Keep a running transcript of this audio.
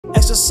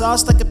Extra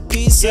sauce like a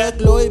pizza.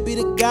 Glory be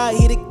to God,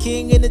 he the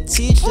king and the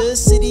teacher.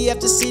 City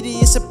after city,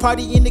 it's a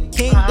party in the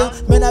kingdom.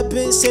 Man, I've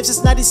been safe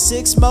since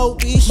 96.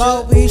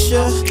 Moesha,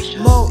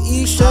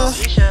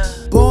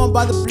 Moesha. Born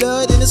by the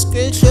blood in the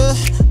scripture.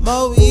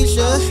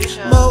 Moesha.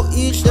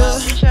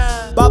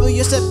 Baba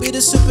used to be the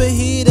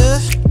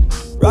superheater.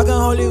 Rockin'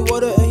 holy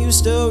water and you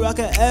still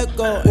rockin'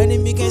 echo.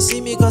 Enemy can't see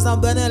me cause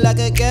I'm burning like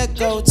a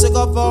gecko. Took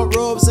off all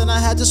robes and I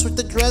had to switch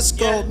the dress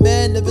code.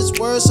 Man of his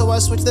word, so I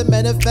switched the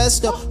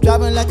manifesto.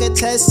 Driving like a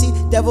testy,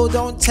 devil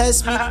don't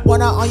test me.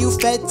 One eye on you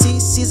fatty,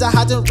 Caesar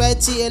hot and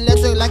ready.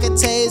 Electric like a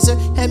taser,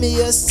 hand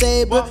me a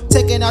saber.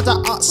 Taking out the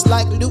ox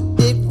like Luke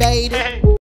did Vader.